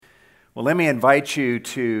Well, let me invite you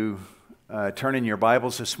to turn in your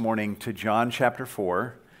Bibles this morning to John chapter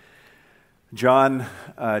 4. John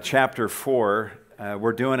chapter 4,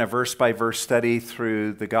 we're doing a verse-by-verse study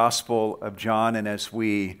through the Gospel of John, and as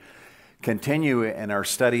we continue in our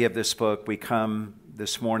study of this book, we come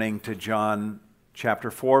this morning to John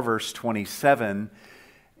chapter 4, verse 27,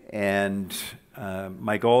 and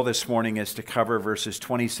my goal this morning is to cover verses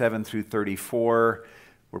 27 through 34.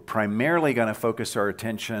 We're primarily going to focus our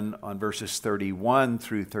attention on verses 31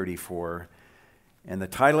 through 34. And the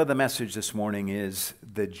title of the message this morning is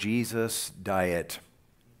The Jesus Diet.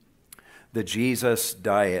 The Jesus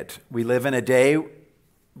Diet. We live in a day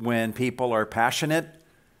when people are passionate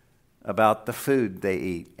about the food they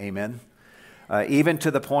eat. Amen. Even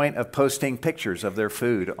to the point of posting pictures of their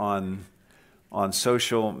food on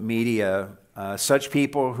social media. Such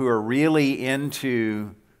people who are really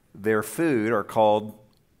into their food are called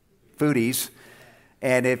foodies.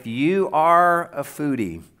 And if you are a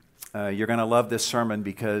foodie, you're going to love this sermon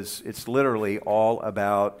because it's literally all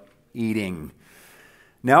about eating.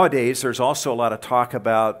 Nowadays, there's also a lot of talk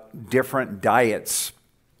about different diets,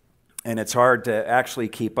 and it's hard to actually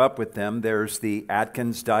keep up with them. There's the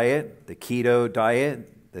Atkins diet, the keto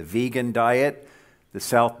diet, the vegan diet, the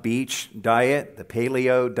South Beach diet, the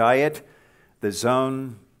paleo diet, the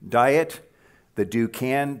zone diet, the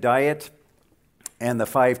Dukan diet, and the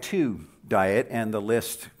 5-2 diet, and the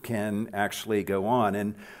list can actually go on.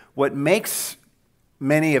 And what makes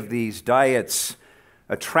many of these diets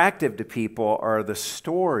attractive to people are the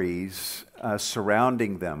stories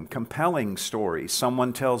surrounding them, compelling stories.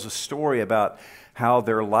 Someone tells a story about how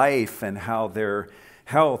their life and how their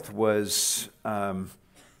health was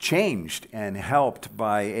changed and helped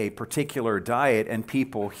by a particular diet, and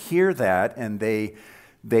people hear that and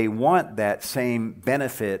they want that same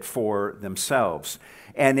benefit for themselves.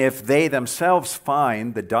 And if they themselves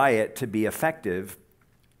find the diet to be effective,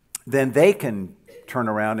 then they can turn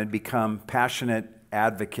around and become passionate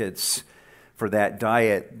advocates for that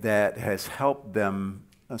diet that has helped them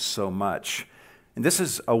so much. And this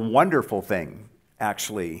is a wonderful thing,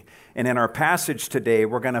 actually. And in our passage today,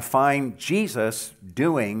 we're going to find Jesus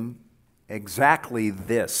doing exactly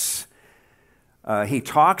this. He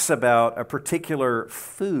talks about a particular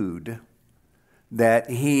food that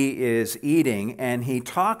he is eating, and he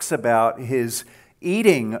talks about his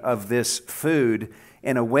eating of this food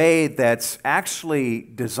in a way that's actually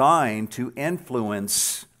designed to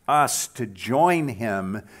influence us to join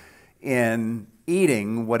him in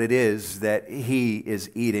eating what it is that he is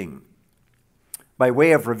eating. By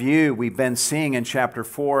way of review, we've been seeing in chapter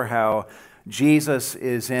 4 how Jesus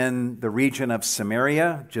is in the region of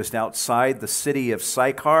Samaria, just outside the city of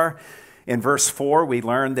Sychar. In verse 4, we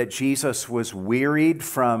learned that Jesus was wearied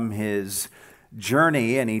from his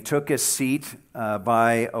journey, and he took his seat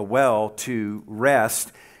by a well to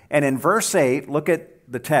rest. And in verse 8, look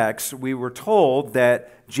at the text, we were told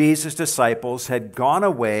that Jesus' disciples had gone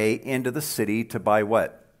away into the city to buy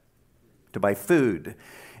what? To buy food.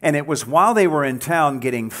 And it was while they were in town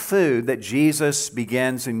getting food that Jesus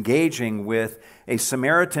begins engaging with a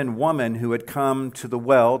Samaritan woman who had come to the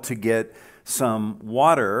well to get some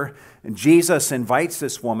water. And Jesus invites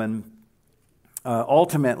this woman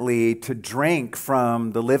ultimately to drink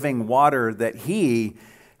from the living water that he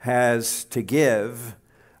has to give.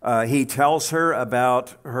 He tells her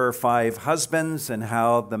about her 5 husbands and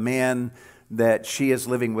how the man that she is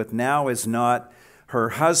living with now is not her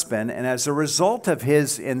husband. And as a result of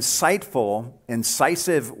his insightful,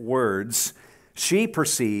 incisive words, she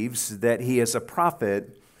perceives that he is a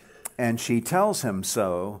prophet, and she tells him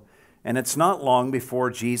so. And it's not long before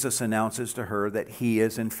Jesus announces to her that he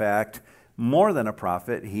is, in fact, more than a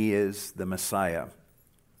prophet. He is the Messiah.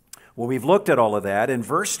 Well, we've looked at all of that. In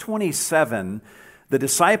verse 27, the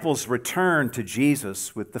disciples return to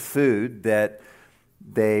Jesus with the food that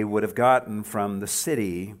they would have gotten from the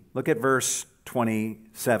city. Look at verse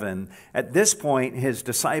 27. At this point, his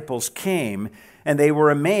disciples came, and they were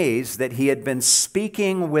amazed that he had been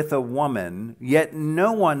speaking with a woman, yet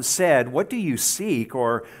no one said, "What do you seek?"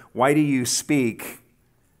 or "Why do you speak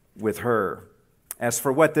with her?" As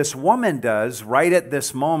for what this woman does right at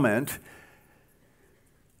this moment,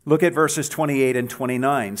 look at verses 28 and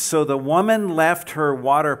 29. So the woman left her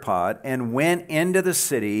water pot and went into the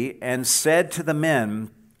city and said to the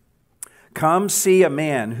men, "Come see a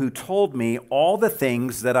man who told me all the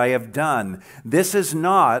things that I have done. This is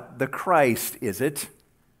not the Christ, is it?"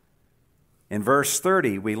 In verse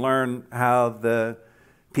 30, we learn how the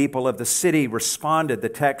people of the city responded. The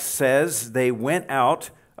text says they went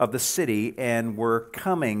out of the city and were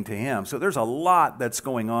coming to him. So there's a lot that's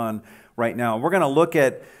going on right now. We're going to look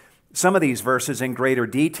at some of these verses in greater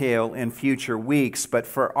detail in future weeks, but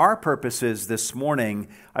for our purposes this morning,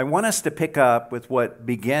 I want us to pick up with what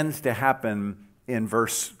begins to happen in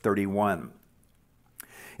verse 31.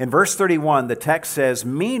 In verse 31, the text says,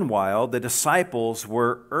 "Meanwhile, the disciples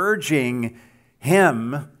were urging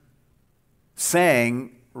him,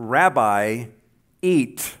 saying, 'Rabbi,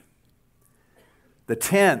 eat.'" The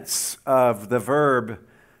tense of the verb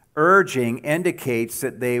urging indicates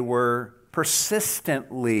that they were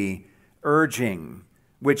persistently urging,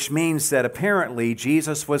 which means that apparently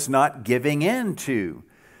Jesus was not giving in to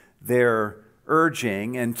their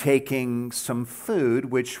urging and taking some food,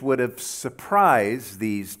 which would have surprised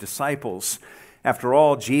these disciples. After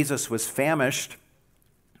all, Jesus was famished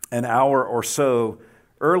an hour or so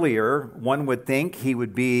earlier. One would think he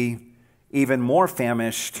would be even more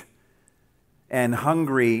famished and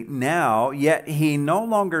hungry now, yet he no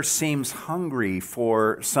longer seems hungry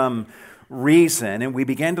for some reason, and we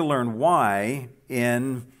began to learn why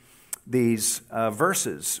in these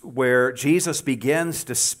verses, where Jesus begins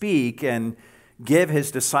to speak and give his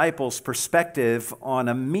disciples perspective on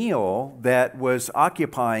a meal that was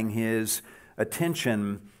occupying his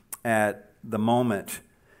attention at the moment.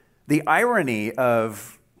 The irony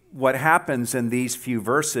of what happens in these few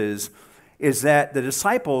verses is that the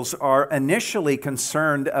disciples are initially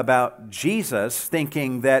concerned about Jesus,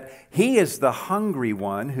 thinking that he is the hungry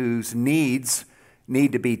one whose needs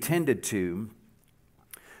need to be tended to.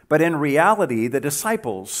 But in reality, the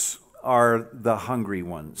disciples are the hungry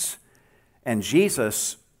ones. And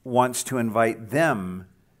Jesus wants to invite them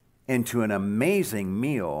into an amazing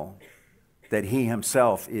meal that he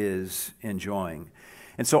himself is enjoying.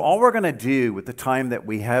 And so all we're going to do with the time that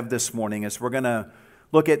we have this morning is we're going to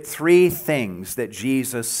look at three things that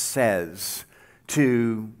Jesus says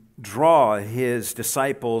to draw his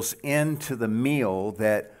disciples into the meal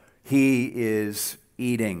that he is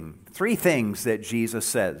eating. Three things that Jesus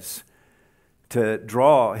says to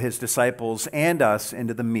draw his disciples and us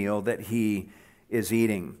into the meal that he is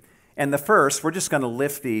eating. And the first, we're just going to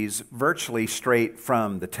lift these virtually straight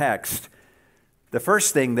from the text. The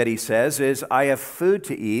first thing that he says is, "I have food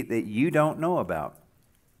to eat that you don't know about."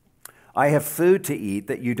 I have food to eat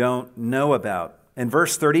that you don't know about. In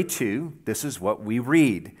verse 32, this is what we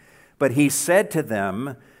read. "But he said to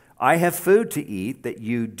them, I have food to eat that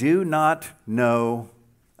you do not know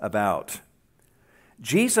about."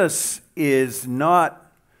 Jesus is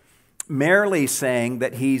not merely saying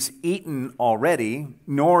that he's eaten already,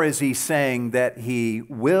 nor is he saying that he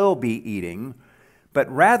will be eating,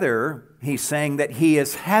 but rather he's saying that he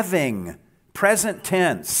is having, present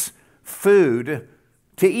tense, food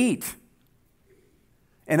to eat.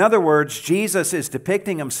 In other words, Jesus is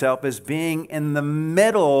depicting himself as being in the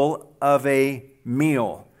middle of a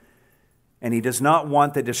meal, and he does not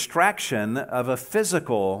want the distraction of a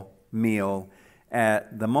physical meal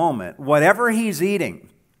at the moment. Whatever he's eating,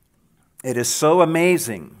 it is so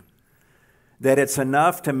amazing that it's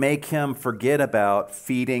enough to make him forget about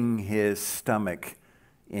feeding his stomach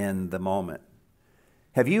in the moment.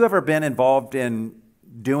 Have you ever been involved in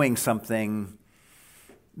doing something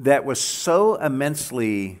that was so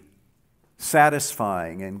immensely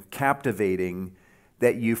satisfying and captivating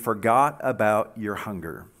that you forgot about your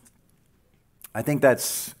hunger? I think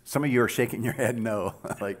that's, some of you are shaking your head no.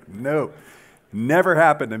 Like, no, never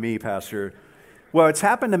happened to me, Pastor. Well, it's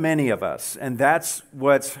happened to many of us, and that's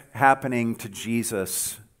what's happening to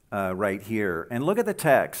Jesus right here. And look at the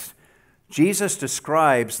text. Jesus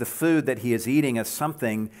describes the food that he is eating as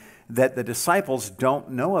something that the disciples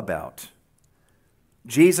don't know about.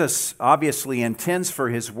 Jesus obviously intends for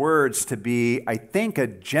his words to be, I think, a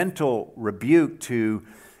gentle rebuke to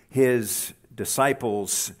his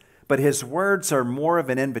disciples, but his words are more of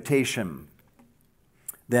an invitation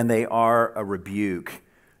than they are a rebuke.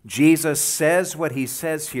 Jesus says what he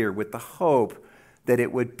says here with the hope that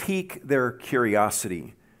it would pique their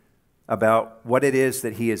curiosity about what it is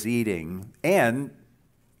that he is eating, and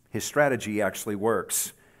his strategy actually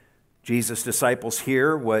works. Jesus' disciples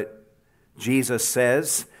hear what Jesus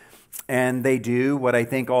says, and they do what I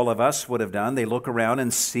think all of us would have done. They look around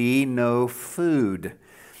and see no food.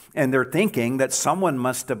 And they're thinking that someone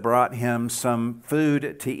must have brought him some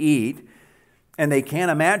food to eat, and they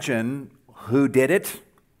can't imagine who did it,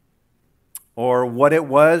 or what it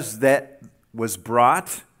was that was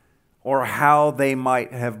brought, or how they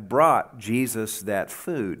might have brought Jesus that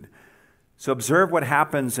food. So observe what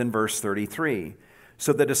happens in verse 33.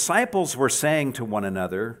 So the disciples were saying to one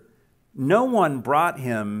another, "No one brought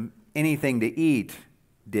him anything to eat,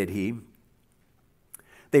 did he?"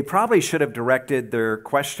 They probably should have directed their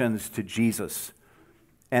questions to Jesus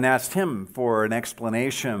and asked him for an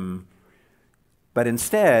explanation But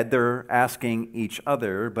instead, they're asking each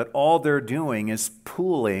other, but all they're doing is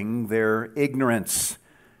pooling their ignorance,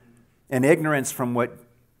 an ignorance from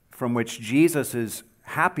which Jesus is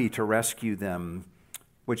happy to rescue them,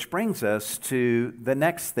 which brings us to the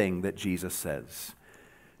next thing that Jesus says,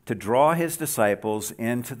 to draw his disciples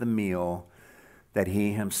into the meal that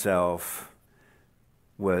he himself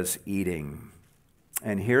was eating.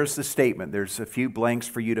 And here's the statement. There's a few blanks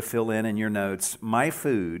for you to fill in your notes. My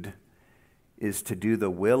food is to do the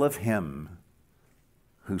will of him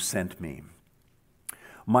who sent me.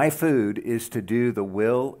 My food is to do the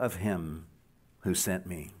will of him who sent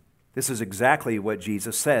me. This is exactly what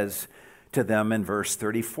Jesus says to them in verse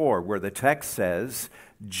 34, where the text says,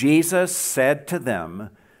 Jesus said to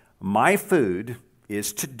them, my food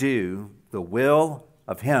is to do the will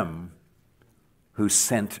of him who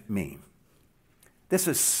sent me. This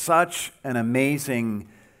is such an amazing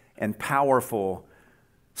and powerful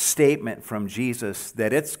statement from Jesus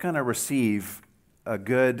that it's going to receive a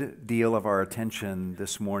good deal of our attention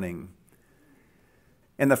this morning.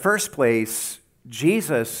 In the first place,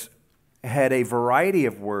 Jesus had a variety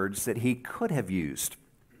of words that he could have used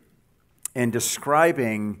in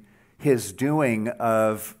describing his doing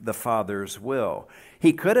of the Father's will.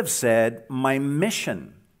 He could have said, my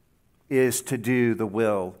mission is to do the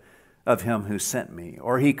will of him who sent me.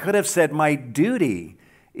 Or he could have said, my duty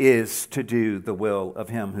is to do the will of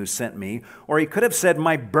him who sent me. Or he could have said,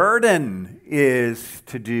 my burden is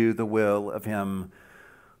to do the will of him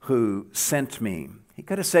who sent me. He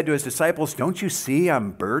could have said to his disciples, don't you see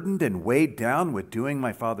I'm burdened and weighed down with doing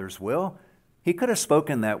my Father's will? He could have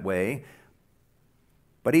spoken that way,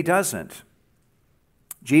 but he doesn't.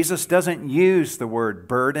 Jesus doesn't use the word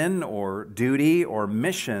burden or duty or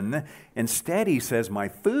mission. Instead, he says, my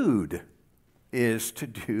food is to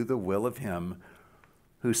do the will of him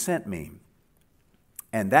who sent me.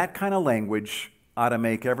 And that kind of language ought to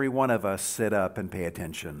make every one of us sit up and pay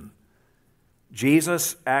attention.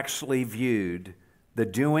 Jesus actually viewed the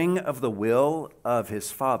doing of the will of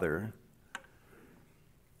his Father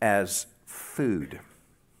as food.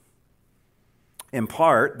 In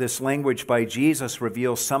part, this language by Jesus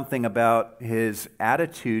reveals something about his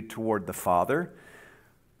attitude toward the Father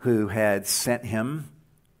who had sent him.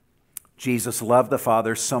 Jesus loved the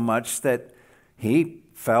Father so much that he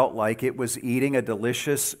felt like it was eating a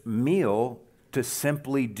delicious meal to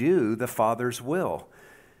simply do the Father's will.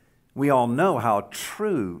 We all know how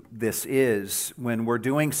true this is when we're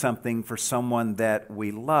doing something for someone that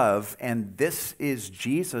we love, and this is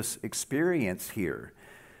Jesus' experience here.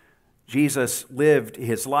 Jesus lived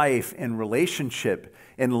his life in relationship,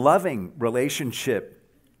 in loving relationship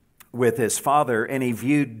with his Father, and he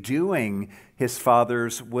viewed doing his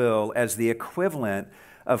Father's will as the equivalent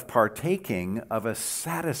of partaking of a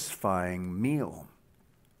satisfying meal.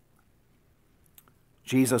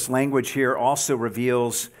 Jesus' language here also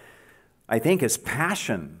reveals, I think, his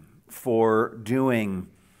passion for doing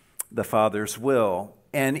the Father's will.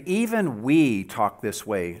 And even we talk this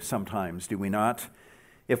way sometimes, do we not?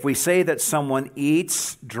 If we say that someone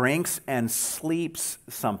eats, drinks, and sleeps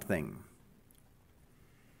something,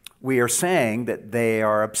 we are saying that they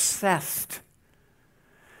are obsessed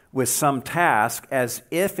with some task as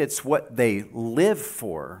if it's what they live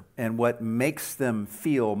for and what makes them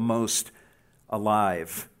feel most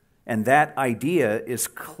alive. And that idea is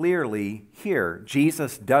clearly here.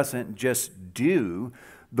 Jesus doesn't just do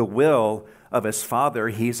the will of his Father.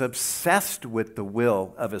 He's obsessed with the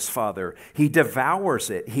will of his Father. He devours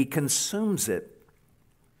it. He consumes it.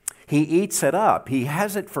 He eats it up. He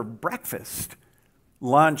has it for breakfast,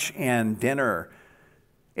 lunch, and dinner.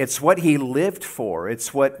 It's what he lived for.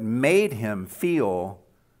 It's what made him feel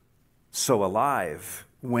so alive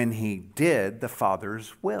when he did the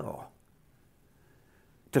Father's will.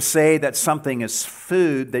 To say that something is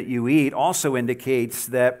food that you eat also indicates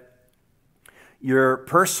that you're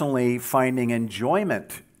personally finding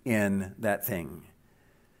enjoyment in that thing.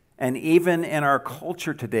 And even in our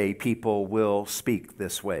culture today, people will speak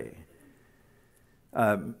this way.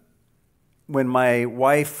 When my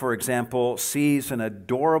wife, for example, sees an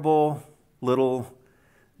adorable little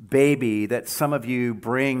baby that some of you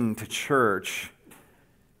bring to church,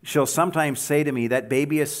 she'll sometimes say to me, that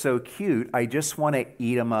baby is so cute, I just want to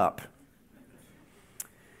eat him up.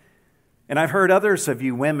 And I've heard others of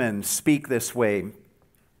you women speak this way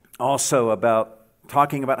also about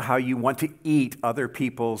talking about how you want to eat other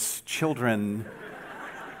people's children,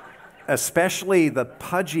 especially the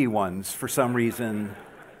pudgy ones for some reason.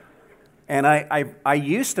 And I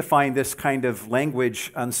used to find this kind of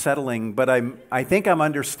language unsettling, but I think I'm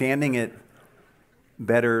understanding it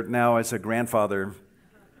better now as a grandfather.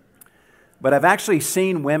 But I've actually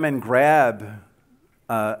seen women grab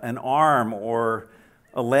an arm or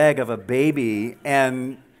a leg of a baby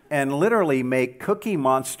and literally make Cookie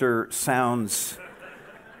Monster sounds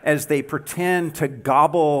as they pretend to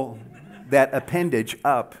gobble that appendage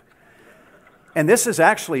up. And this is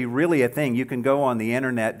actually really a thing. You can go on the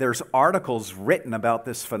internet. There's articles written about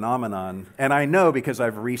this phenomenon, and I know because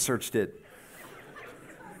I've researched it.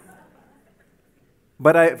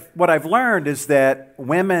 But what I've learned is that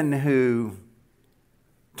women who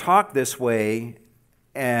talk this way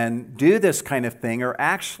and do this kind of thing are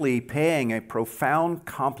actually paying a profound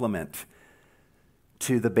compliment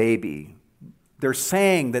to the baby. They're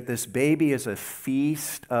saying that this baby is a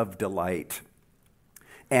feast of delight.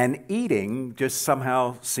 And eating just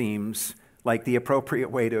somehow seems like the appropriate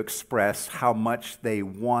way to express how much they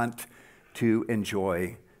want to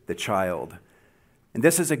enjoy the child. And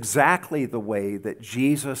this is exactly the way that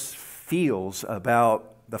Jesus feels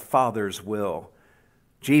about the Father's will.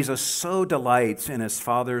 Jesus so delights in his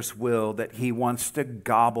Father's will that he wants to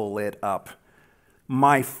gobble it up.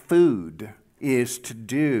 My food is to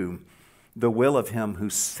do the will of him who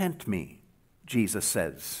sent me, Jesus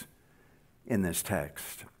says in this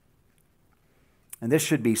text. And this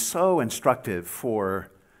should be so instructive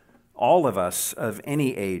for all of us of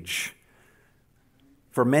any age.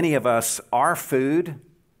 For many of us, our food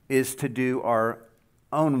is to do our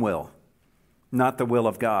own will, not the will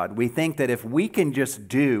of God. We think that if we can just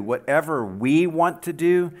do whatever we want to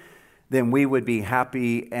do, then we would be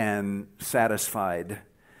happy and satisfied.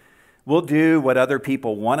 We'll do what other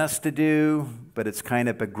people want us to do, but it's kind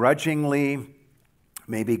of begrudgingly.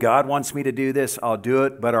 Maybe God wants me to do this, I'll do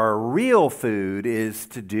it. But our real food is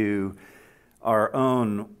to do our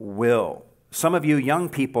own will. Some of you young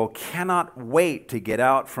people cannot wait to get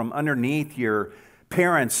out from underneath your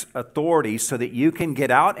parents' authority so that you can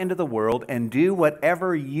get out into the world and do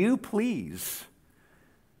whatever you please,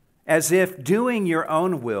 as if doing your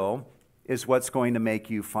own will is what's going to make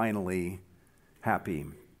you finally happy.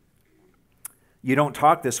 You don't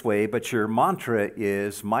talk this way, but your mantra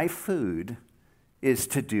is, my food is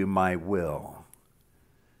to do my will.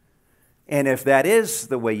 And if that is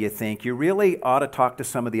the way you think, you really ought to talk to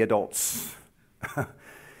some of the adults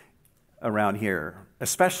around here,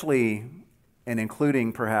 especially and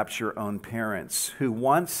including perhaps your own parents, who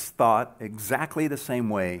once thought exactly the same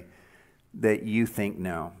way that you think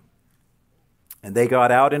now. And they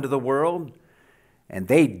got out into the world, and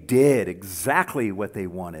they did exactly what they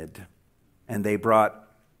wanted, and they brought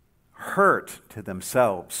hurt to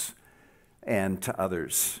themselves and to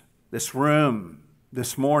others. This room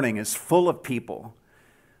this morning is full of people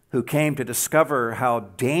who came to discover how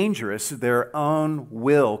dangerous their own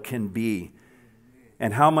will can be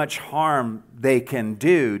and how much harm they can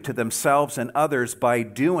do to themselves and others by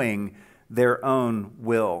doing their own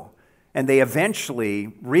will. And they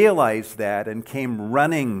eventually realized that and came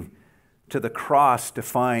running to the cross to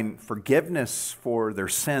find forgiveness for their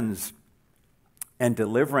sins and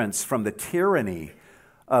deliverance from the tyranny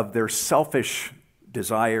of their selfish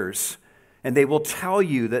desires. And they will tell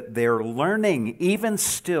you that they're learning, even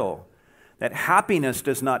still, that happiness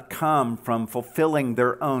does not come from fulfilling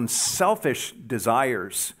their own selfish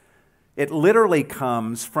desires. It literally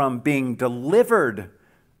comes from being delivered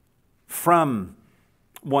from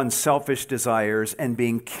one's selfish desires and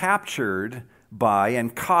being captured by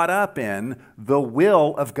and caught up in the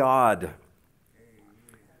will of God,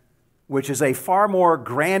 which is a far more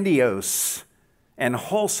grandiose and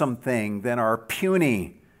wholesome thing than our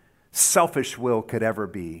puny, selfish will could ever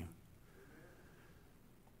be.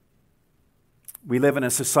 We live in a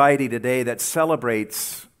society today that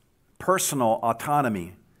celebrates personal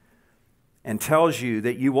autonomy and tells you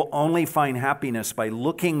that you will only find happiness by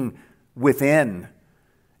looking within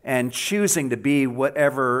and choosing to be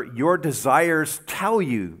whatever your desires tell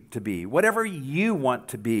you to be, whatever you want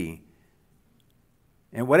to be,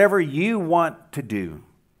 and whatever you want to do.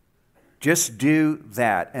 Just do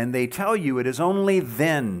that. And they tell you it is only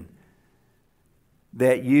then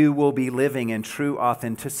that you will be living in true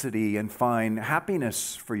authenticity and find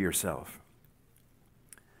happiness for yourself.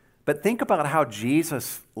 But think about how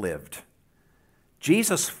Jesus lived.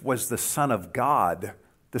 Jesus was the Son of God,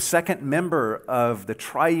 the second member of the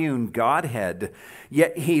triune Godhead,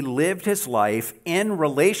 yet he lived his life in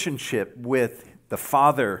relationship with the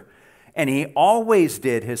Father, and he always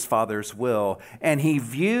did his Father's will, and he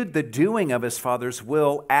viewed the doing of his Father's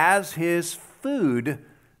will as his food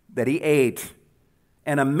that he ate.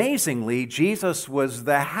 And amazingly, Jesus was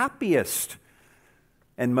the happiest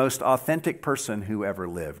and most authentic person who ever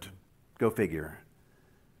lived. Go figure.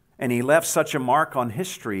 And he left such a mark on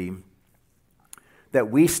history that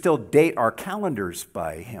we still date our calendars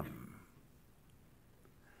by him.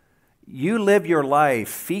 You live your life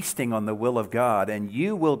feasting on the will of God, and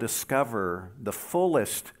you will discover the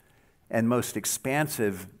fullest and most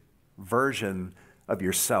expansive version of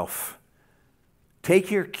yourself.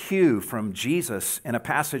 Take your cue from Jesus in a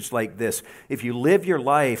passage like this. If you live your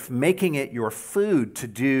life making it your food to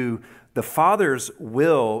do the Father's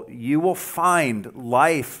will, you will find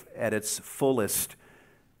life at its fullest.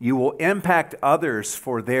 You will impact others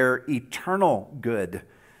for their eternal good,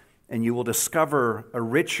 and you will discover a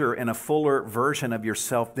richer and a fuller version of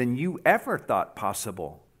yourself than you ever thought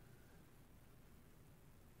possible.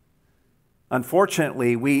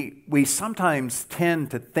 Unfortunately, we sometimes tend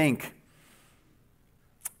to think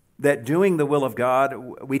that doing the will of God,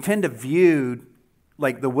 we tend to view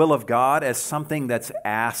like the will of God as something that's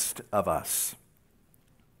asked of us,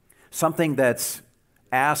 something that's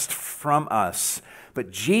asked from us. But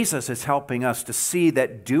Jesus is helping us to see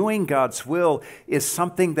that doing God's will is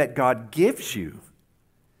something that God gives you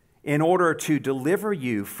in order to deliver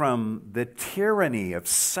you from the tyranny of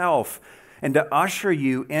self and to usher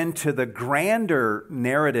you into the grander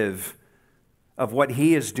narrative of what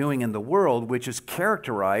He is doing in the world, which is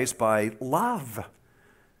characterized by love.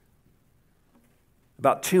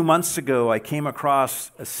 About 2 months ago, I came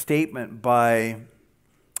across a statement by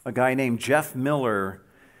a guy named Jeff Miller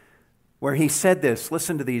where he said this.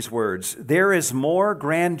 Listen to these words. There is more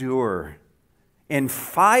grandeur in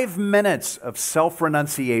 5 minutes of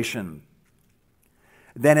self-renunciation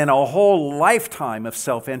than in a whole lifetime of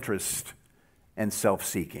self-interest and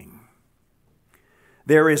self-seeking.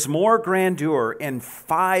 There is more grandeur in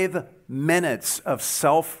 5 minutes of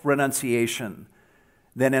self-renunciation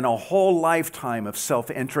than in a whole lifetime of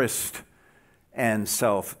self-interest and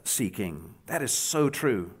self-seeking. That is so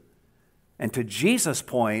true. And to Jesus'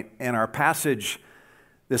 point in our passage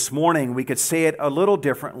this morning, we could say it a little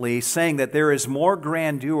differently, saying that there is more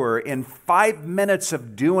grandeur in 5 minutes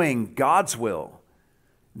of doing God's will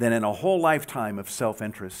than in a whole lifetime of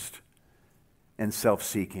self-interest and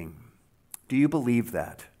self-seeking. Do you believe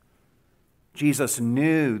that? Jesus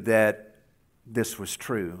knew that this was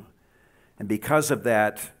true. And because of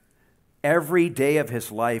that, every day of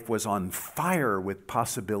His life was on fire with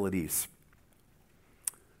possibilities.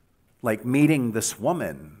 Like meeting this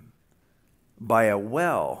woman by a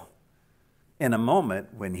well in a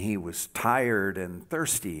moment when He was tired and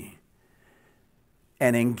thirsty,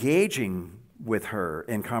 and engaging with her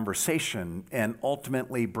in conversation and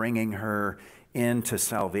ultimately bringing her into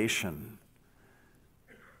salvation.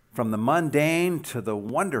 From the mundane to the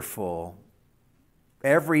wonderful,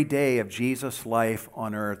 every day of Jesus' life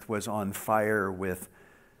on earth was on fire with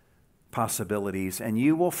possibilities. And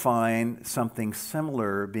you will find something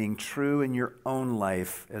similar being true in your own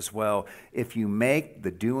life as well if you make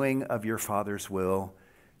the doing of your Father's will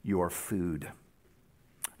your food.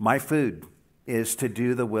 My food is to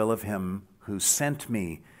do the will of Him who sent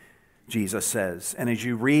me, Jesus says. And as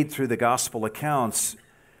you read through the gospel accounts,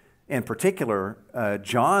 in particular,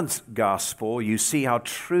 John's gospel, you see how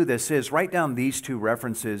true this is. Write down these two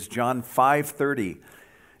references. John 5:30.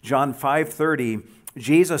 John 5:30,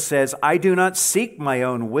 Jesus says, I do not seek my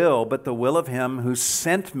own will, but the will of Him who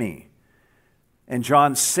sent me. And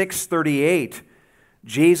John 6:38,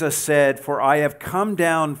 Jesus said, for I have come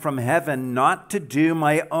down from heaven not to do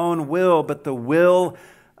my own will, but the will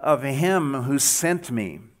of Him who sent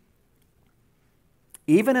me.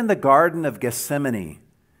 Even in the Garden of Gethsemane,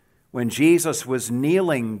 when Jesus was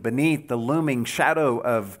kneeling beneath the looming shadow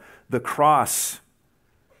of the cross,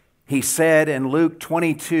 He said in Luke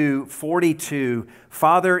 22:42,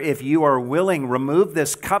 Father, if you are willing, remove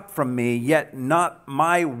this cup from me, yet not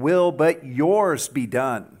my will, but yours be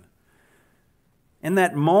done. In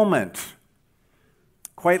that moment,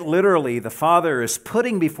 quite literally, the Father is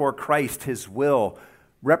putting before Christ His will,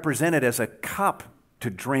 represented as a cup to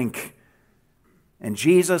drink. And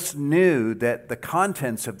Jesus knew that the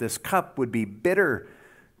contents of this cup would be bitter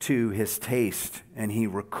to His taste, and He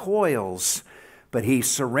recoils, but He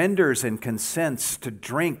surrenders and consents to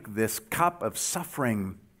drink this cup of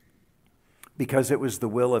suffering because it was the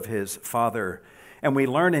will of His Father. And we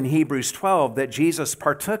learn in Hebrews 12 that Jesus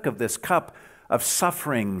partook of this cup of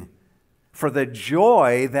suffering for the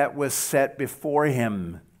joy that was set before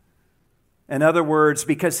Him. In other words,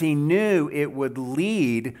 because He knew it would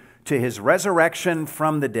lead to His resurrection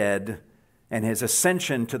from the dead and His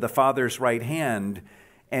ascension to the Father's right hand,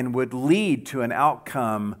 and would lead to an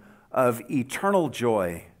outcome of eternal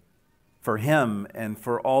joy for Him and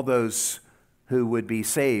for all those who would be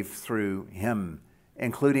saved through Him,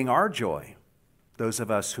 including our joy, those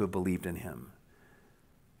of us who have believed in Him.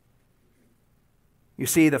 You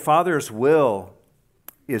see, the Father's will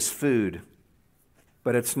is food.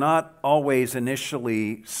 but it's not always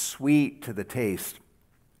initially sweet to the taste.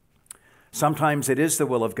 Sometimes it is the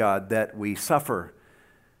will of God that we suffer,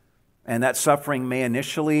 and that suffering may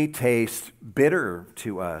initially taste bitter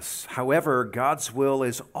to us. However, God's will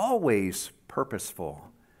is always purposeful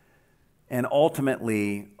and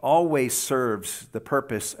ultimately always serves the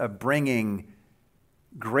purpose of bringing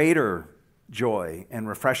greater joy and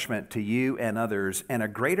refreshment to you and others, and a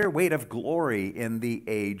greater weight of glory in the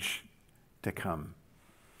age to come.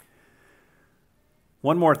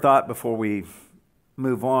 One more thought before we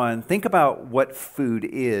move on. Think about what food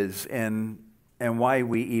is and why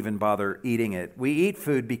we even bother eating it. We eat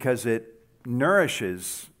food because it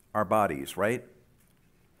nourishes our bodies, right?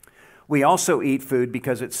 We also eat food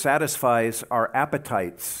because it satisfies our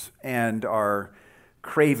appetites and our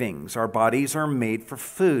cravings. Our bodies are made for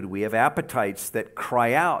food. We have appetites that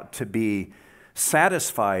cry out to be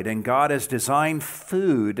satisfied, and God has designed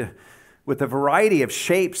food with a variety of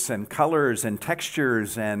shapes and colors and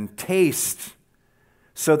textures and taste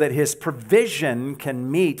so that His provision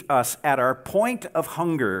can meet us at our point of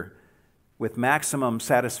hunger with maximum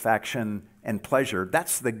satisfaction and pleasure.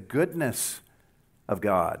 That's the goodness of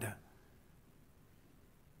God.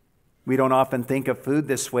 We don't often think of food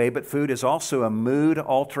this way, but food is also a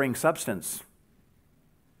mood-altering substance,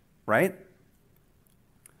 right?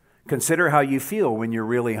 Consider how you feel when you're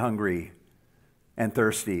really hungry and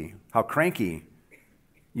thirsty, how cranky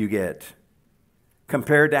you get,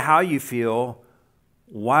 compared to how you feel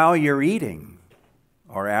while you're eating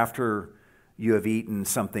or after you have eaten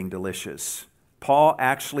something delicious. Paul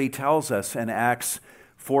actually tells us in Acts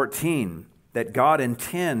 14 that God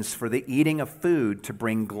intends for the eating of food to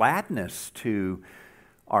bring gladness to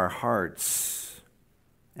our hearts.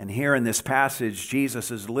 And here in this passage,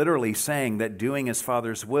 Jesus is literally saying that doing His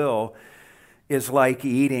Father's will is like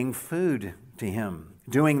eating food to Him.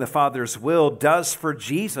 Doing the Father's will does for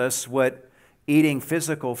Jesus what eating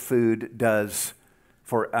physical food does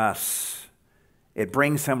for us. It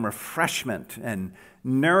brings Him refreshment and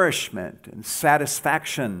nourishment and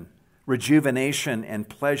satisfaction, rejuvenation and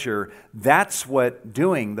pleasure. That's what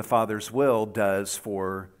doing the Father's will does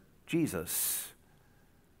for Jesus.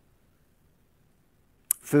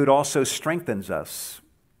 Food also strengthens us,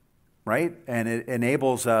 right? And it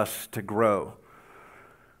enables us to grow.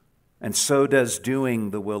 And so does doing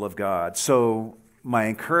the will of God. So my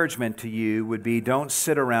encouragement to you would be, don't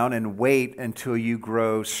sit around and wait until you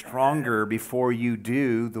grow stronger before you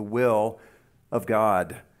do the will of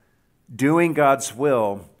God. Doing God's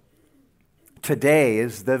will today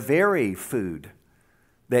is the very food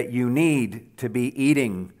that you need to be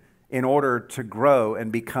eating in order to grow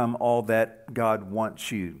and become all that God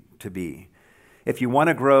wants you to be. If you want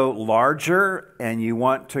to grow larger and you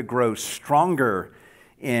want to grow stronger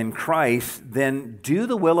in Christ, then do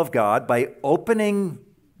the will of God by opening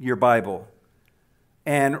your Bible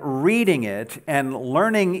and reading it and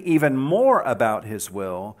learning even more about His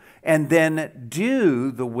will, and then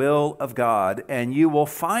do the will of God, and you will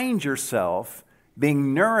find yourself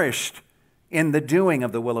being nourished in the doing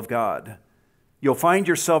of the will of God. You'll find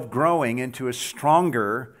yourself growing into a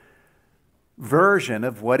stronger version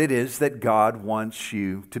of what it is that God wants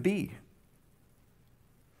you to be.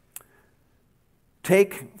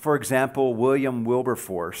 Take, for example, William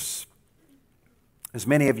Wilberforce. As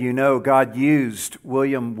many of you know, God used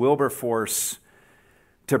William Wilberforce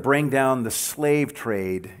to bring down the slave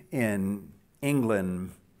trade in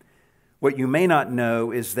England. What you may not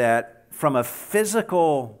know is that from a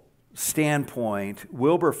physical standpoint,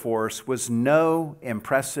 Wilberforce was no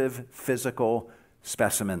impressive physical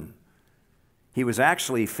specimen. He was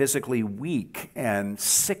actually physically weak and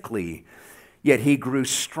sickly. Yet he grew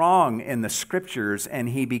strong in the Scriptures, and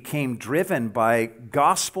he became driven by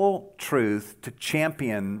gospel truth to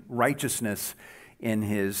champion righteousness in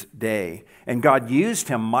his day. And God used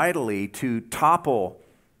him mightily to topple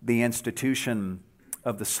the institution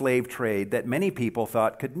of the slave trade that many people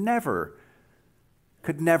thought could never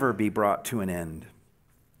be brought to an end.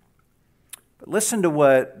 But listen to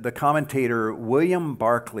what the commentator William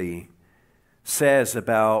Barclay says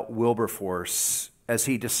about Wilberforce as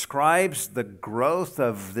he describes the growth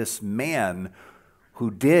of this man who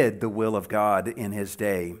did the will of God in his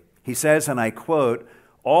day. He says, and I quote,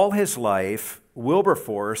 "All his life,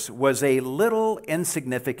 Wilberforce was a little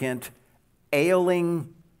insignificant,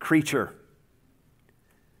 ailing creature.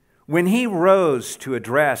 When he rose to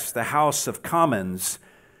address the House of Commons,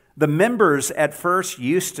 the members at first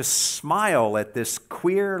used to smile at this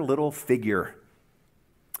queer little figure.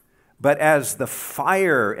 But as the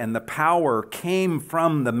fire and the power came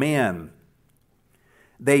from the man,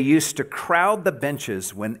 they used to crowd the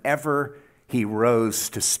benches whenever he rose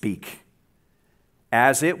to speak.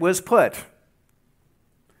 As it was put,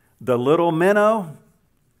 the little minnow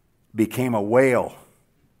became a whale.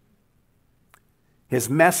 His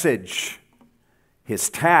message, his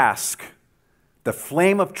task, the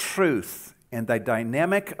flame of truth, and the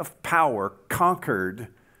dynamic of power conquered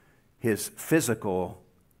his physical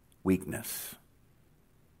weakness.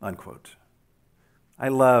 Unquote. I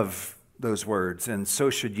love those words, and so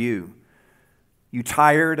should you. You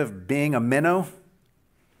tired of being a minnow?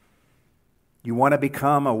 You want to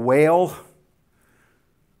become a whale?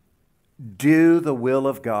 Do the will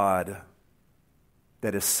of God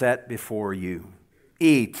that is set before you.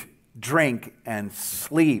 Eat, drink, and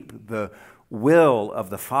sleep the will of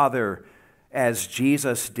the Father as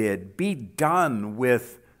Jesus did. Be done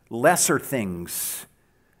with lesser things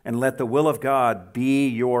and let the will of God be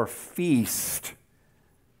your feast.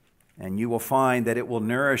 And you will find that it will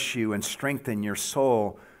nourish you and strengthen your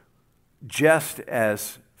soul just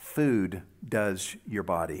as food does your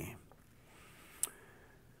body.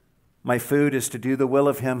 My food is to do the will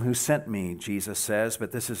of him who sent me, Jesus says,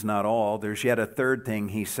 but this is not all. There's yet a third thing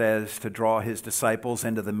he says to draw his disciples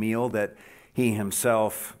into the meal that he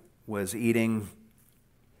himself was eating.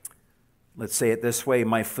 Let's say it this way: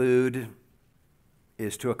 my food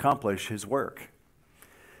is to accomplish his work.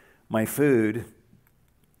 My food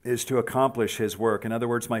is to accomplish his work. In other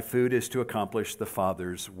words, my food is to accomplish the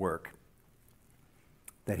Father's work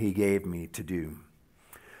that he gave me to do.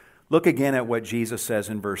 Look again at what Jesus says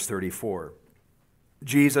in verse 34.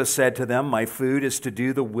 Jesus said to them, my food is to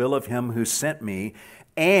do the will of him who sent me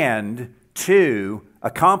and to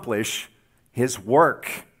accomplish his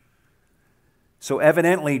work. So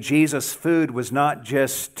evidently, Jesus' food was not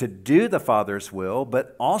just to do the Father's will,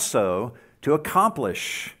 but also to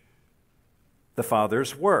accomplish the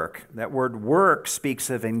Father's work. That word work speaks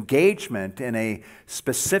of engagement in a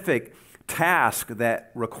specific task that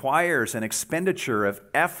requires an expenditure of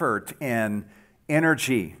effort and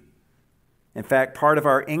energy. In fact, part of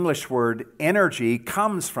our English word energy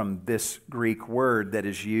comes from this Greek word that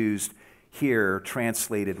is used here,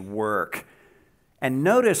 translated work. And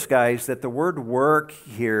notice, guys, that the word work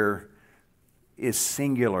here is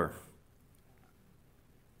singular.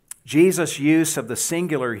 Jesus' use of the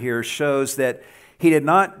singular here shows that he did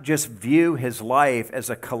not just view his life as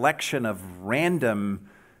a collection of random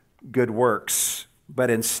good works,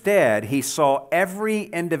 but instead he saw every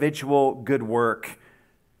individual good work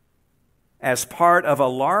as part of a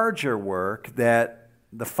larger work that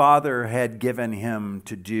the Father had given him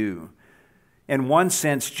to do. In one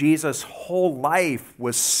sense, Jesus' whole life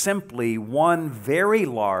was simply one very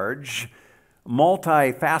large,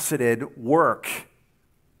 multifaceted work.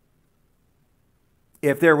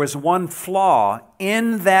 If there was one flaw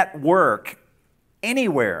in that work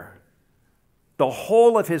anywhere, the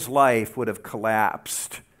whole of his life would have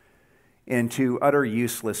collapsed into utter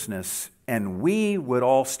uselessness, and we would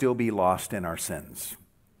all still be lost in our sins.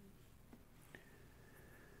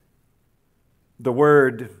 The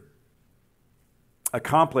word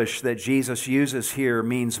accomplish that Jesus uses here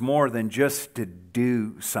means more than just to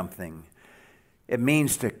do something. It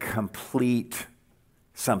means to complete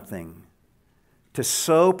something, to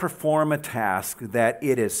so perform a task that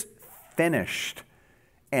it is finished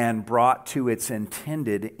and brought to its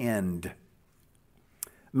intended end.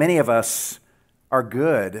 Many of us are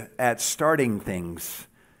good at starting things,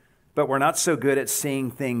 but we're not so good at seeing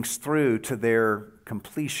things through to their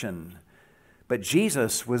completion. But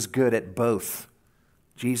Jesus was good at both.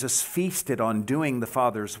 Jesus feasted on doing the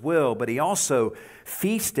Father's will, but he also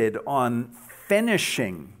feasted on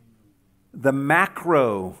finishing the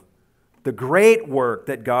macro, the great work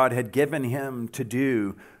that God had given him to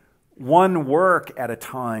do, one work at a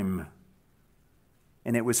time.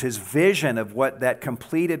 And it was his vision of what that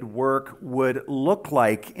completed work would look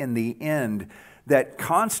like in the end that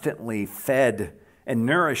constantly fed and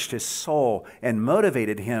nourished his soul and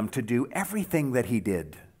motivated him to do everything that he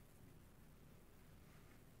did.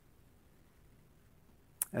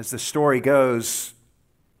 As the story goes,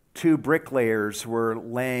 2 bricklayers were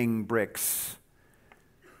laying bricks.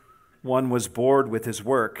 One was bored with his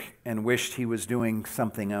work and wished he was doing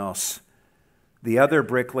something else. The other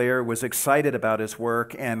bricklayer was excited about his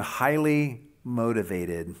work and highly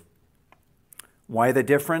motivated. Why the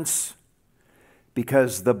difference?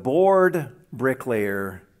 Because the bored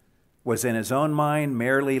bricklayer was in his own mind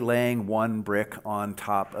merely laying one brick on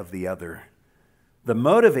top of the other. The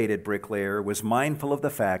motivated bricklayer was mindful of the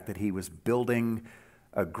fact that he was building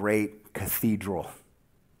a great cathedral,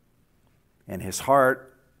 and his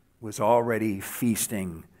heart was already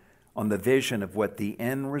feasting on the vision of what the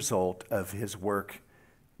end result of his work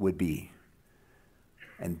would be.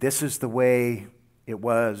 And this is the way it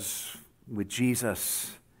was with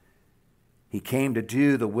Jesus. He came to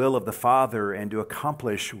do the will of the Father and to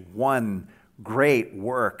accomplish one great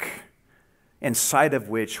work, inside of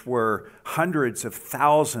which were hundreds of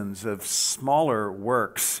thousands of smaller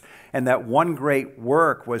works. And that one great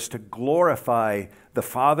work was to glorify the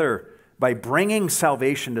Father by bringing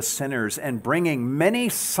salvation to sinners and bringing many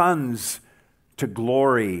sons to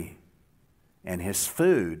glory. And his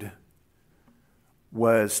food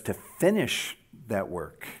was to finish that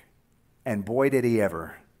work. And boy, did he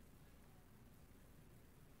ever.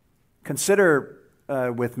 Consider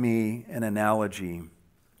with me an analogy.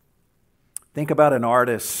 Think about an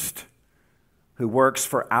artist who works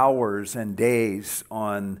for hours and days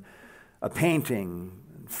on a painting,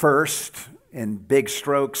 first in big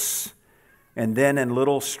strokes, and then in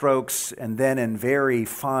little strokes, and then in very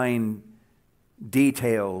fine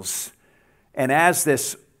details. And as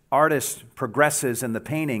this artist progresses in the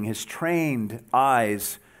painting, his trained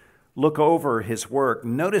eyes look over his work,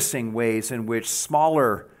 noticing ways in which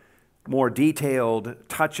smaller, more detailed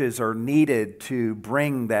touches are needed to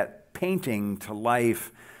bring that painting to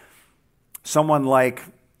life. Someone like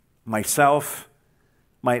myself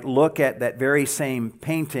might look at that very same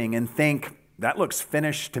painting and think, that looks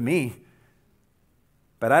finished to me.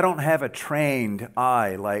 But I don't have a trained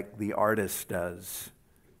eye like the artist does.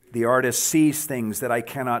 The artist sees things that I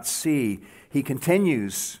cannot see. He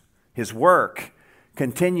continues his work,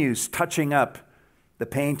 continues touching up the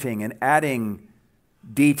painting and adding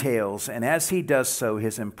details. And as he does so,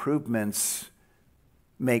 his improvements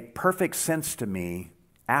make perfect sense to me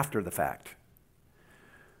after the fact.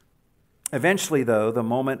 Eventually, though, the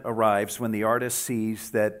moment arrives when the artist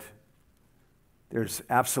sees that there's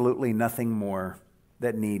absolutely nothing more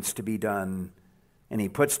that needs to be done. And he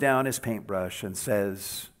puts down his paintbrush and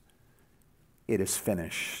says, "It is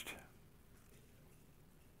finished."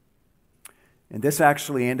 And this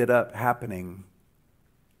actually ended up happening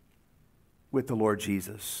with the Lord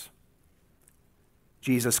Jesus.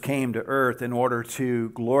 Jesus came to earth in order to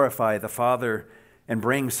glorify the Father and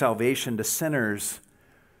bring salvation to sinners.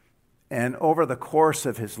 And over the course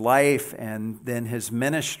of his life and then his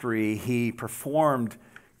ministry, he performed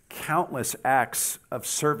countless acts of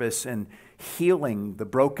service in healing the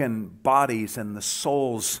broken bodies and the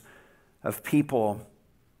souls of people.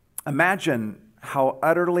 Imagine how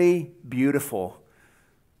utterly beautiful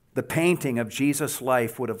the painting of Jesus'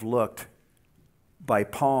 life would have looked by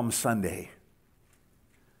Palm Sunday.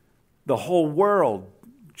 The whole world,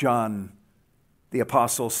 John the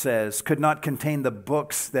Apostle says, could not contain the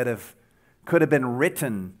books that could have been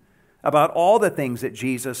written about all the things that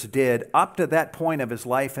Jesus did up to that point of his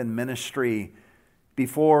life and ministry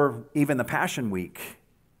before even the Passion Week.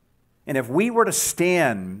 And if we were to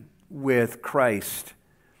stand with Christ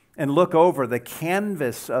and look over the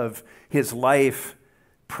canvas of his life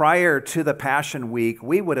prior to the Passion Week,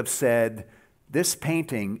 we would have said, this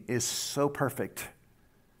painting is so perfect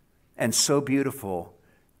and so beautiful.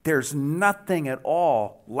 There's nothing at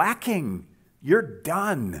all lacking. You're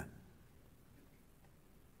done.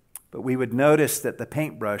 But we would notice that the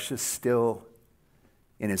paintbrush is still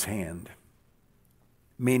in his hand,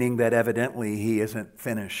 meaning that evidently he isn't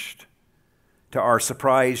finished. To our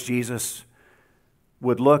surprise, Jesus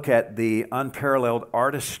would look at the unparalleled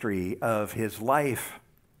artistry of his life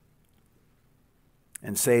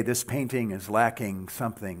and say, this painting is lacking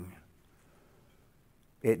something.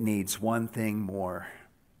 It needs one thing more.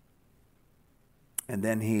 And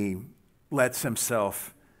then he lets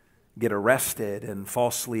himself get arrested and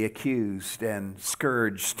falsely accused and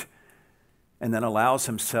scourged, and then allows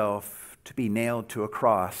himself to be nailed to a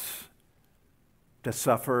cross, to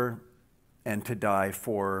suffer and to die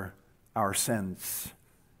for our sins.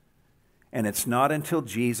 And it's not until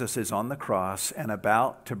Jesus is on the cross and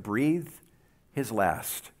about to breathe his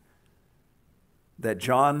last that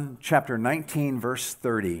John chapter 19, verse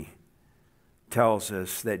 30 tells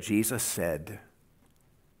us that Jesus said,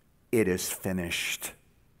 "It is finished."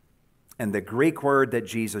 And the Greek word that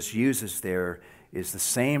Jesus uses there is the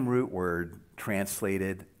same root word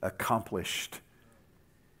translated accomplished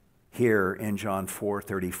here in John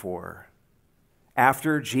 4:34.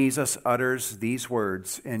 After Jesus utters these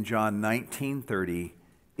words in John 19:30,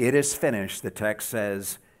 "It is finished," the text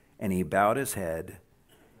says, "and he bowed his head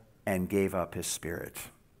and gave up his spirit."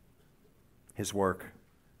 His work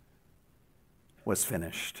was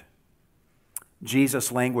finished.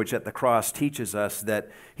 Jesus' language at the cross teaches us that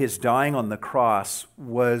his dying on the cross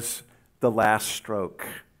was the last stroke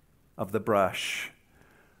of the brush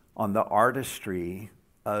on the artistry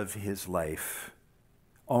of his life.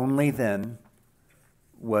 Only then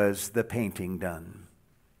was the painting done.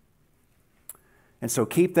 And so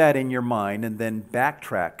keep that in your mind and then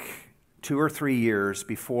backtrack 2 or 3 years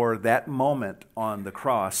before that moment on the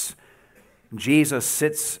cross, Jesus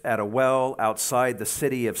sits at a well outside the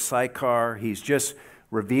city of Sychar. He's just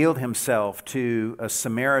revealed himself to a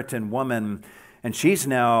Samaritan woman, and she's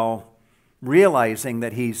now realizing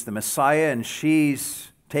that he's the Messiah, and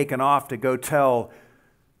she's taken off to go tell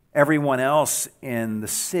everyone else in the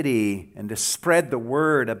city and to spread the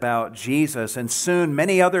word about Jesus. And soon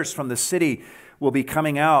many others from the city will be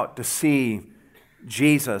coming out to see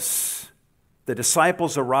Jesus. The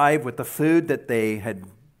disciples arrive with the food that they had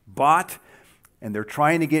bought, and they're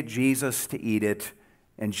trying to get Jesus to eat it.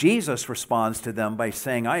 And Jesus responds to them by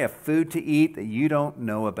saying, I have food to eat that you don't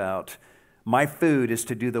know about. My food is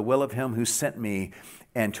to do the will of him who sent me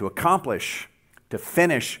and to accomplish, to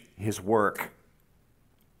finish his work.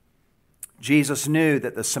 Jesus knew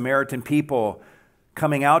that the Samaritan people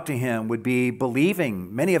coming out to him would be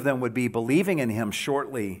believing. Many of them would be believing in him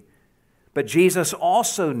shortly. But Jesus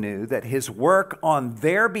also knew that his work on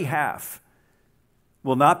their behalf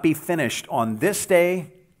will not be finished on this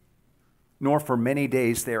day, nor for many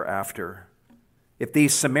days thereafter. If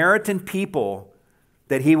these Samaritan people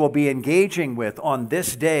that he will be engaging with on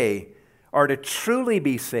this day are to truly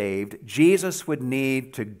be saved, Jesus would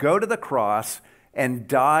need to go to the cross and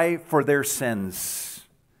die for their sins.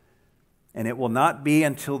 And it will not be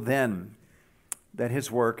until then that his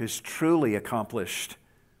work is truly accomplished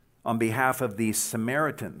on behalf of these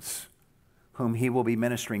Samaritans whom he will be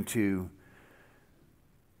ministering to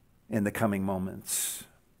in the coming moments.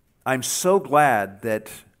 I'm so glad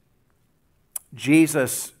that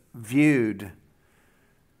Jesus viewed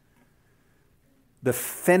the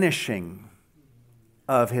finishing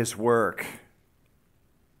of his work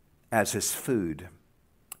as his food,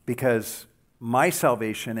 because my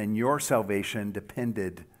salvation and your salvation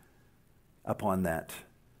depended upon that.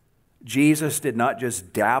 Jesus did not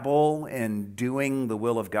just dabble in doing the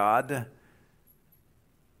will of God.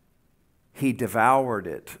 He devoured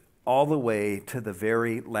it all the way to the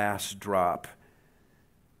very last drop.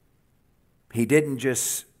 He didn't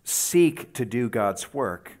just seek to do God's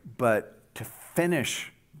work, but to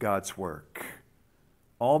finish God's work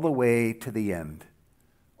all the way to the end,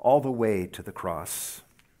 all the way to the cross.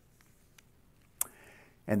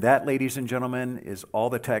 And that, ladies and gentlemen, is all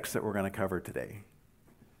the text that we're going to cover today.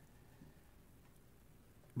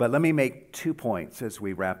 But let me make 2 points as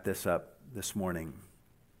we wrap this up this morning.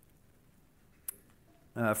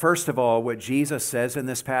 First of all, what Jesus says in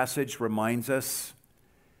this passage reminds us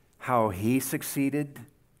how he succeeded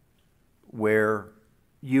where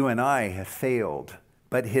you and I have failed.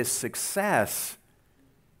 But his success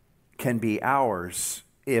can be ours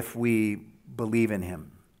if we believe in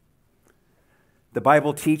him. The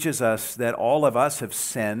Bible teaches us that all of us have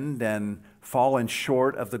sinned and fallen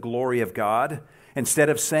short of the glory of God. Instead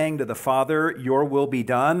of saying to the Father, your will be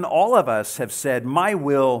done, all of us have said, my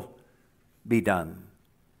will be done.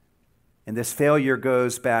 And this failure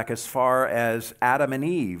goes back as far as Adam and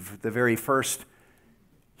Eve, the very first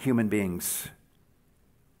human beings.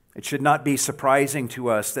 It should not be surprising to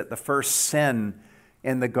us that the first sin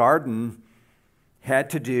in the garden had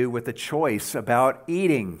to do with a choice about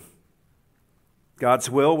eating.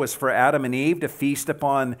 God's will was for Adam and Eve to feast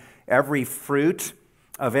upon every fruit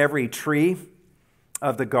of every tree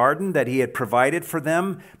of the garden that he had provided for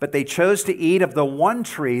them, but they chose to eat of the one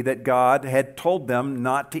tree that God had told them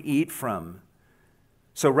not to eat from.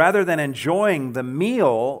 So rather than enjoying the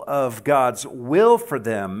meal of God's will for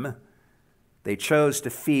them, they chose to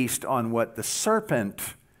feast on what the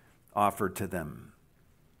serpent offered to them.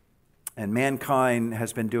 And mankind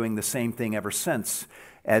has been doing the same thing ever since,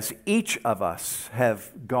 as each of us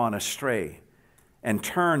have gone astray and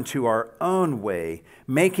turn to our own way,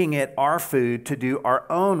 making it our food to do our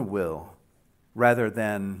own will rather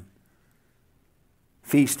than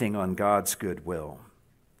feasting on God's good will.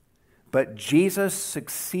 But Jesus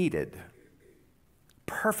succeeded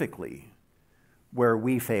perfectly where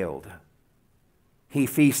we failed. He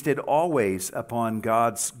feasted always upon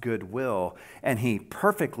God's good will, and he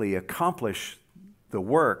perfectly accomplished the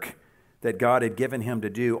work that God had given him to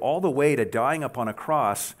do, all the way to dying upon a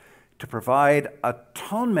cross to provide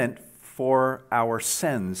atonement for our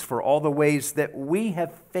sins, for all the ways that we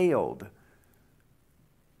have failed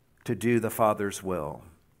to do the Father's will.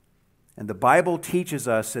 And the Bible teaches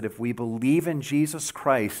us that if we believe in Jesus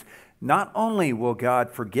Christ, not only will God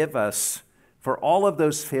forgive us for all of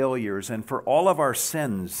those failures and for all of our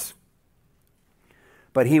sins,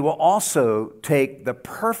 but he will also take the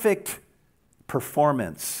perfect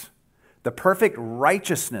performance, the perfect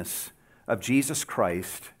righteousness of Jesus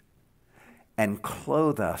Christ and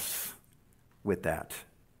clothe us with that,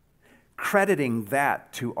 crediting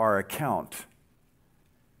that to our account.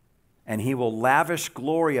 And he will lavish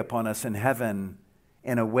glory upon us in heaven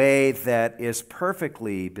in a way that is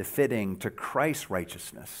perfectly befitting to Christ's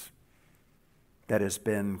righteousness that has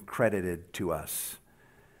been credited to us.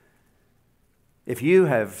 If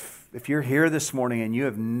you're here this morning and you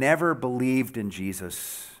have never believed in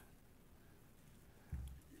Jesus,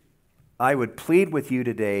 I would plead with you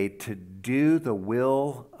today to do the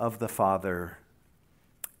will of the Father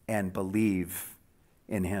and believe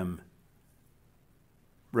in him.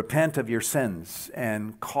 Repent of your sins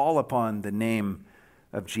and call upon the name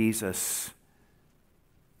of Jesus.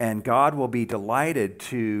 And God will be delighted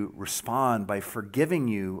to respond by forgiving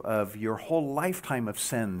you of your whole lifetime of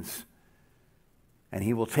sins. And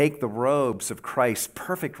he will take the robes of Christ's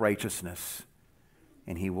perfect righteousness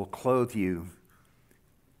and he will clothe you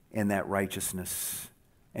in that righteousness.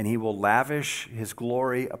 And he will lavish his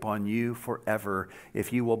glory upon you forever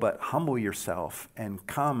if you will but humble yourself and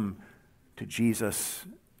come to Jesus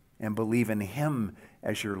and believe in him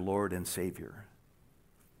as your Lord and Savior.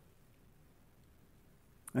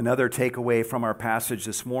 Another takeaway from our passage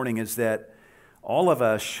this morning is that all of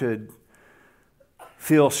us should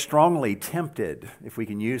feel strongly tempted, if we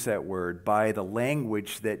can use that word, by the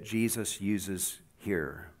language that Jesus uses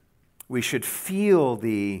here. We should feel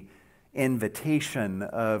the invitation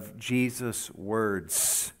of Jesus'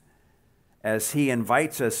 words as he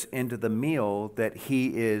invites us into the meal that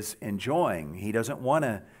he is enjoying. He doesn't want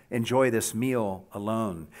to enjoy this meal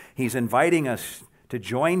alone. He's inviting us to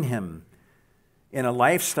join him in a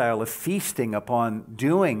lifestyle of feasting upon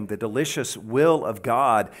doing the delicious will of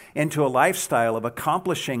God, into a lifestyle of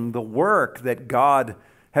accomplishing the work that God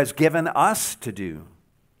has given us to do,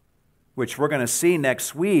 which we're going to see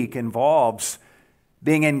next week involves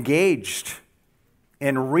being engaged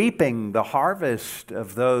in reaping the harvest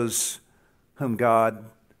of those whom God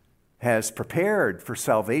has prepared for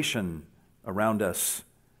salvation around us.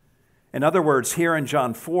 In other words, here in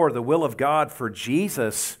John 4, the will of God for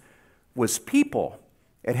Jesus was people.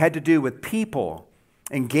 It had to do with people,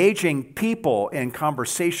 engaging people in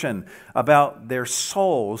conversation about their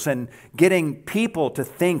souls and getting people to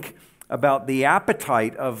think about the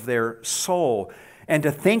appetite of their soul and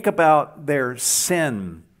to think about their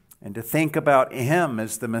sin and to think about him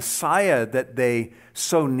as the Messiah that they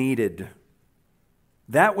so needed.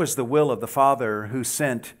 That was the will of the Father who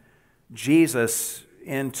sent Jesus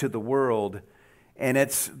into the world, and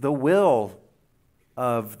it's the will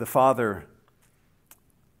of the Father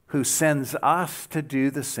who sends us to do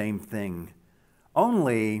the same thing.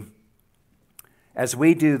 Only as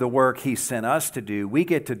we do the work he sent us to do, we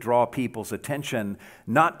get to draw people's attention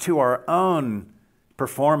not to our own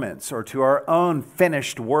performance or to our own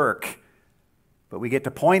finished work, but we get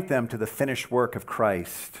to point them to the finished work of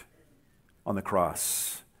Christ on the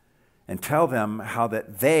cross and tell them how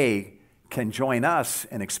that they can join us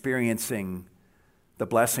in experiencing the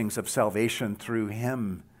blessings of salvation through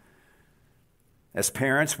him. As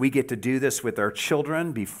parents, we get to do this with our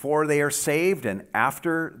children before they are saved and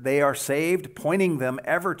after they are saved, pointing them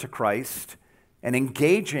ever to Christ and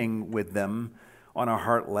engaging with them on a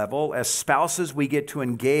heart level. As spouses, we get to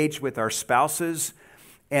engage with our spouses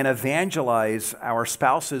and evangelize our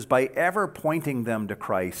spouses by ever pointing them to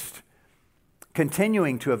Christ,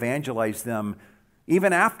 continuing to evangelize them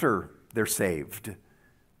even after they're saved.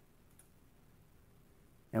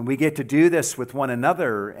 And we get to do this with one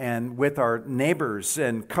another and with our neighbors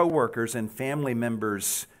and coworkers and family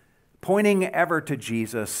members, pointing ever to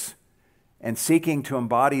Jesus and seeking to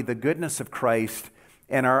embody the goodness of Christ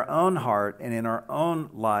in our own heart and in our own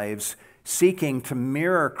lives, seeking to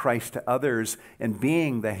mirror Christ to others and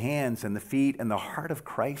being the hands and the feet and the heart of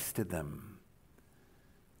Christ to them.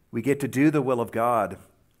 We get to do the will of God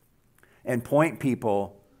and point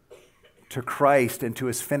people to Christ and to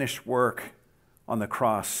his finished work on the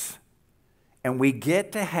cross. And we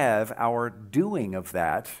get to have our doing of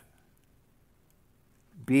that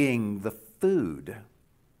being the food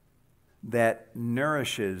that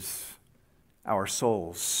nourishes our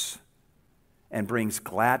souls and brings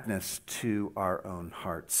gladness to our own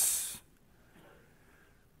hearts.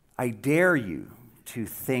 I dare you to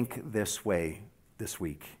think this way this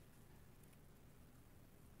week.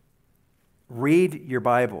 Read your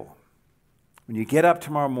Bible. When you get up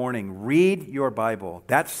tomorrow morning, read your Bible.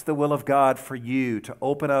 That's the will of God for you, to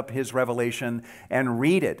open up his revelation and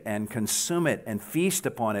read it and consume it and feast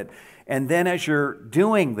upon it. And then as you're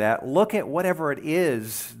doing that, look at whatever it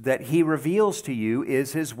is that he reveals to you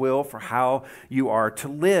is his will for how you are to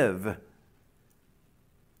live.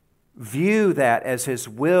 View that as his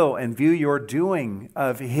will and view your doing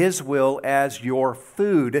of his will as your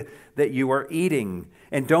food that you are eating.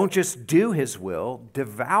 And don't just do his will,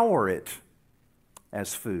 devour it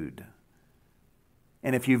as food.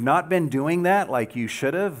 And if you've not been doing that like you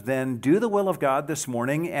should have, then do the will of God this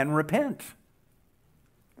morning and repent.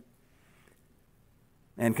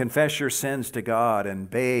 And confess your sins to God and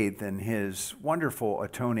bathe in His wonderful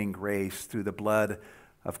atoning grace through the blood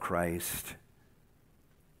of Christ.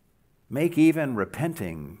 Make even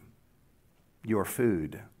repenting your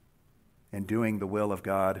food and doing the will of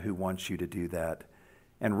God who wants you to do that.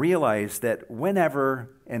 And realize that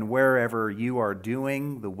whenever and wherever you are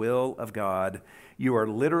doing the will of God, you are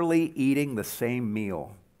literally eating the same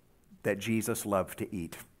meal that Jesus loved to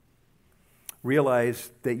eat.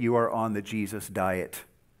 Realize that you are on the Jesus diet,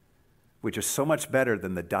 which is so much better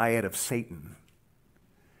than the diet of Satan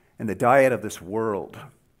and the diet of this world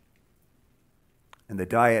and the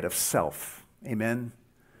diet of self. Amen?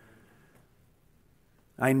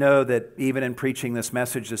 I know that even in preaching this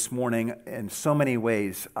message this morning, in so many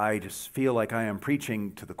ways, I just feel like I am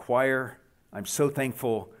preaching to the choir. I'm so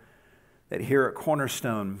thankful that here at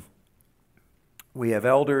Cornerstone, we have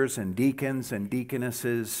elders and deacons and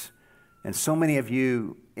deaconesses, and so many of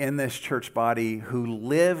you in this church body who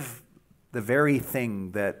live the very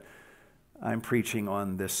thing that I'm preaching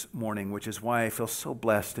on this morning, which is why I feel so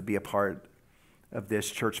blessed to be a part of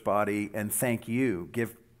this church body. And thank you.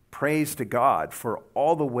 Give praise to God for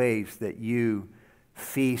all the ways that you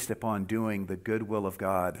feast upon doing the good will of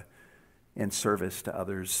God in service to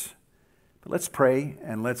others. But let's pray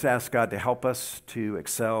and let's ask God to help us to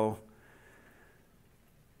excel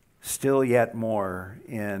still yet more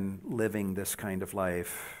in living this kind of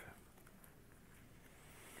life.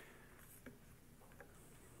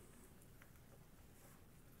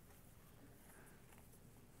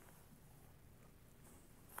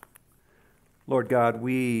 Lord God,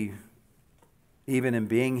 we, even in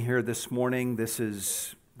being here this morning, this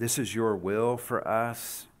is your will for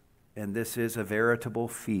us, and this is a veritable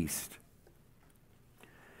feast.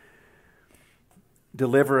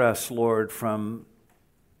 Deliver us, Lord, from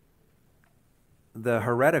the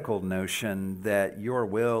heretical notion that your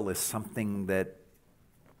will is something that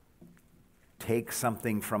takes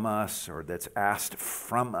something from us or that's asked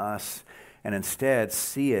from us, and instead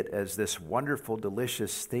see it as this wonderful,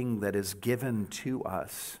 delicious thing that is given to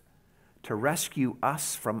us to rescue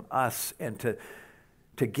us from us and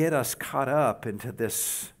to get us caught up into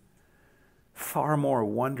this far more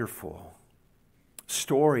wonderful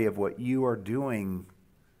story of what you are doing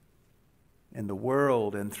in the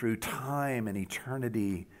world and through time and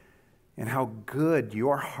eternity, and how good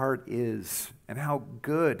your heart is and how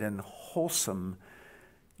good and wholesome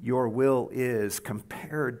your will is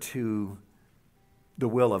compared to the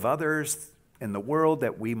will of others in the world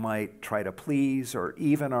that we might try to please, or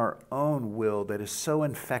even our own will that is so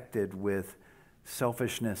infected with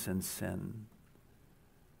selfishness and sin.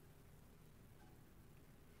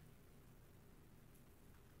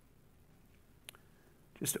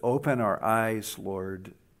 Just open our eyes,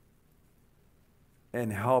 Lord,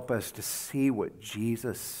 and help us to see what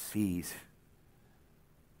Jesus sees,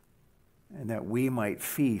 and that we might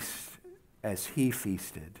feast as he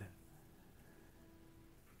feasted,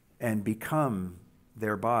 and become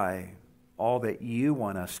thereby all that you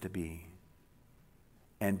want us to be,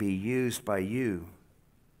 and be used by you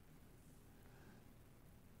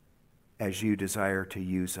as you desire to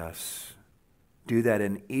use us. Do that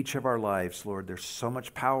in each of our lives, Lord. There's so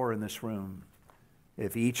much power in this room.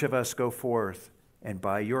 If each of us go forth, and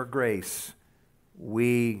by your grace,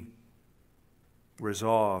 we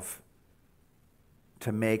resolve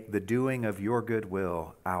to make the doing of your good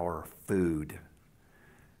will our food.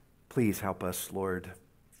 Please help us, Lord.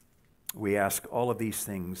 We ask all of these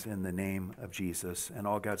things in the name of Jesus. And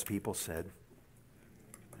all God's people said,